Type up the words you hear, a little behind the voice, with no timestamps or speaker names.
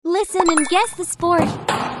Listen and guess the sport.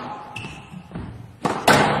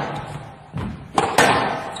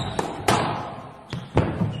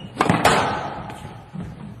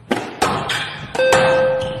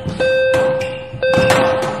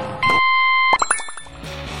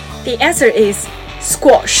 The answer is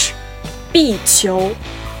squash, 壁球,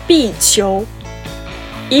 壁球.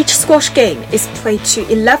 Each squash game is played to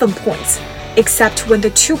 11 points, except when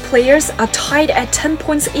the two players are tied at 10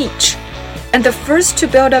 points each, and the first to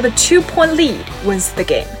build up a 2-point lead wins the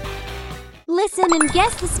game. Listen and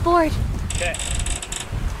guess the sport. Okay.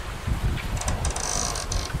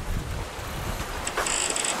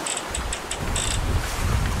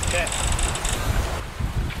 Okay.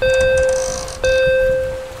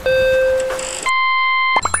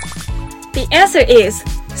 The answer is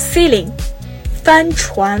sailing, 帆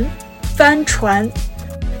船, 帆船.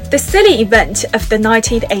 The sailing event of the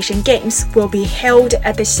 19th Asian Games will be held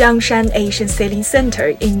at the Hangzhou Asian Sailing Center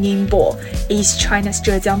in Ningbo, East China's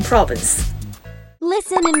Zhejiang province.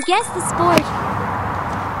 Listen and guess the sport.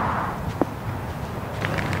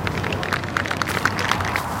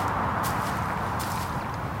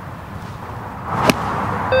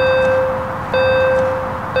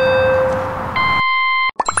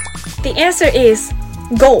 The answer is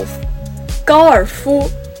golf, 高尔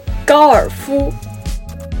夫, 高尔夫.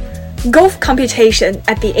 Golf computation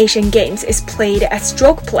at the Asian Games is played as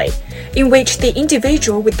stroke play, in which the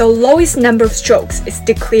individual with the lowest number of strokes is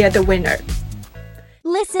declared the winner.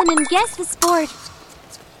 Listen and guess the sport.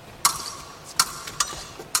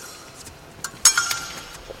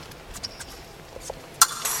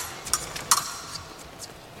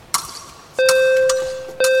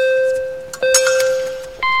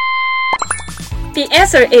 The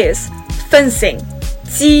answer is fencing,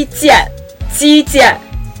 击剑, 击剑.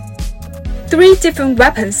 3 different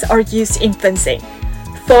weapons are used in fencing: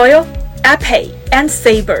 foil, épée, and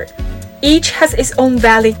saber. Each has its own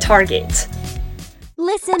valid target.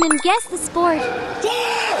 Listen and guess the sport.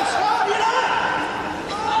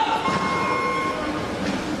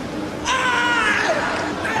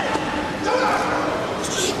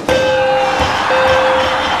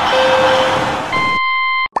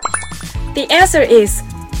 The answer is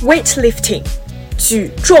weightlifting,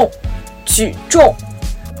 举重, 举重.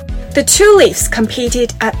 The two lifts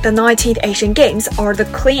competed at the 19th Asian Games are the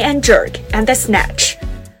clean and jerk and the snatch.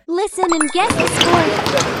 Listen and guess the sport.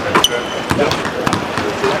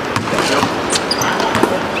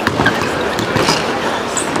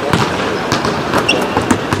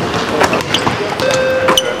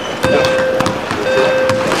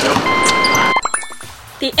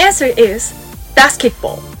 The answer is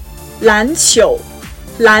basketball, 篮球,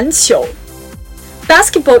 篮球.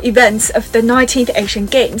 Basketball events of the 19th Asian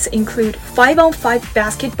Games include 5-on-5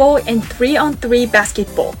 basketball and 3-on-3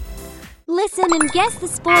 basketball. Listen and guess the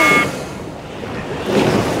sport.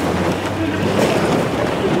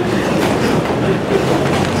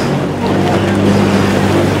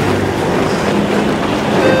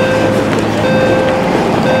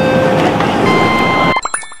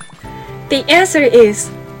 The answer is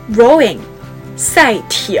rowing, 赛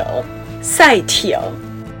艇, 赛艇.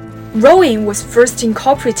 Rowing was first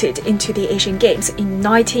incorporated into the Asian Games in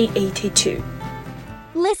 1982.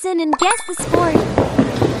 Listen and guess the sport.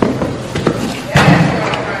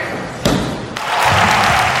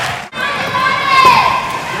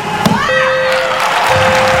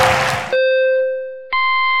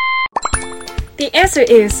 The answer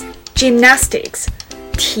is gymnastics,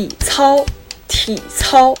 体操, 体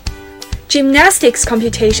操. Gymnastics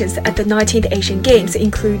competitions at the 19th Asian Games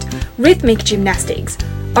include rhythmic gymnastics,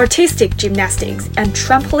 artistic gymnastics, and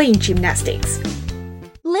trampoline gymnastics.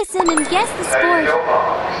 Listen and guess the sport.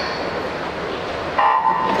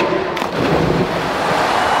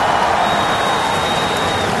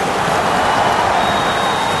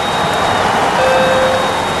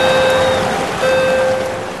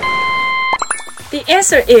 The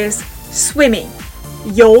answer is swimming,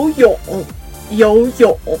 游泳, 游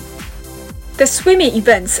泳. The swimming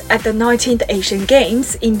events at the 19th Asian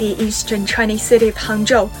Games in the eastern Chinese city of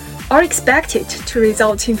Hangzhou are expected to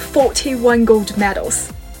result in 41 gold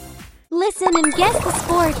medals. Listen and guess the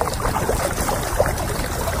sport.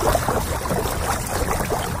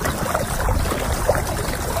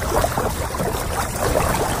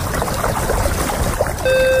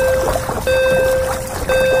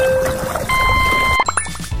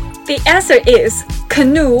 The answer is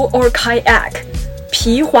canoe or kayak,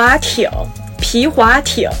 皮划艇, 皮划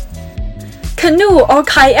艇. Canoe or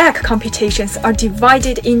kayak competitions are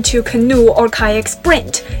divided into canoe or kayak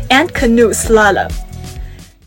sprint and canoe slalom.